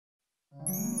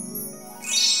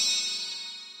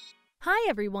Hi,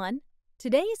 everyone.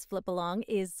 Today's flip-along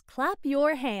is Clap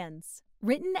Your Hands,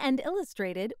 written and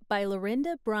illustrated by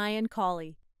Lorinda Bryan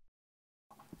Cawley.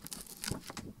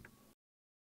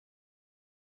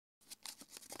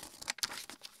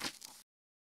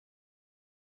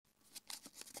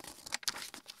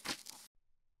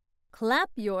 Clap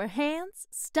your hands,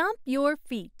 stomp your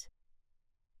feet.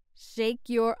 Shake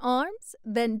your arms,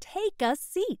 then take a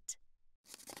seat.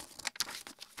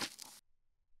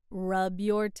 Rub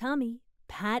your tummy,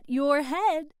 pat your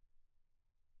head.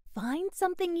 Find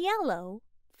something yellow,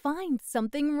 find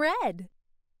something red.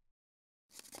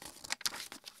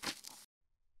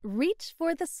 Reach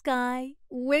for the sky,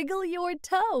 wiggle your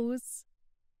toes.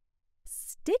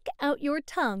 Stick out your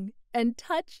tongue and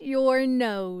touch your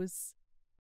nose.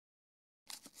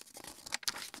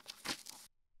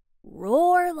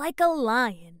 Roar like a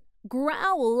lion,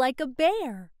 growl like a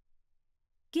bear.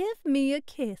 Give me a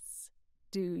kiss,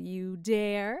 do you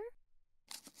dare?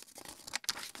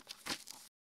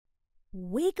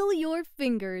 Wiggle your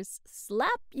fingers,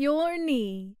 slap your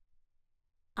knee.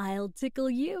 I'll tickle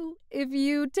you if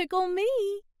you tickle me.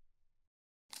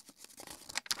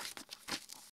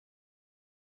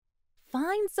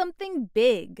 Find something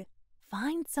big,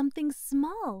 find something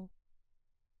small.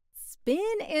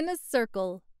 Spin in a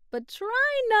circle, but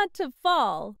try not to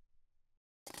fall.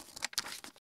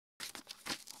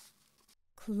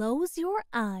 Close your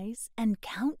eyes and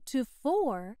count to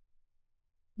 4.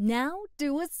 Now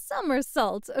do a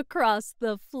somersault across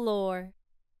the floor.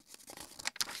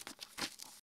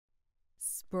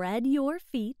 Spread your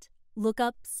feet, look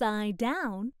upside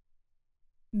down.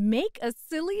 Make a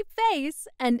silly face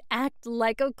and act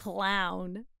like a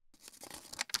clown.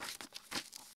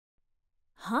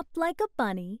 Hop like a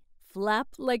bunny, flap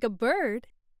like a bird.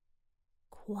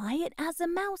 Quiet as a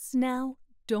mouse now,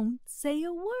 don't say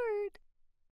a word.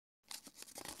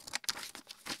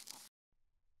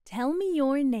 Tell me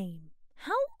your name.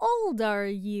 How old are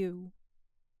you?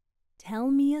 Tell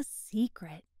me a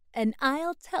secret, and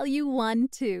I'll tell you one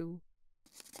too.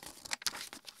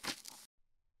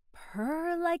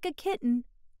 Purr like a kitten,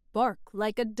 bark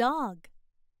like a dog.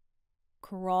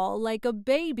 Crawl like a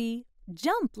baby,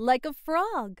 jump like a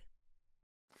frog.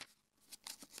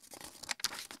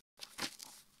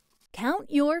 Count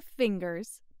your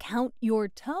fingers, count your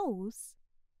toes.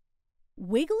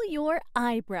 Wiggle your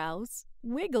eyebrows,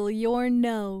 wiggle your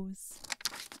nose.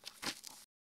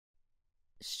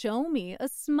 Show me a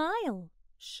smile,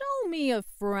 show me a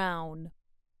frown.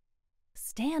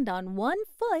 Stand on one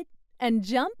foot and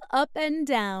jump up and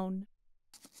down.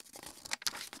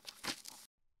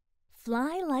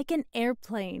 Fly like an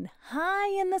airplane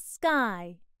high in the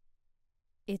sky.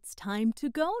 It's time to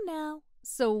go now,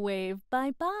 so wave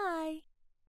bye-bye.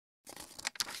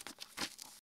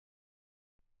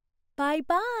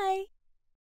 Bye-bye.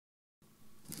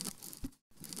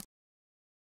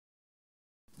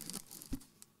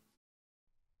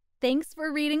 Thanks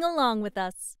for reading along with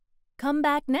us. Come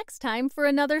back next time for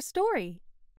another story.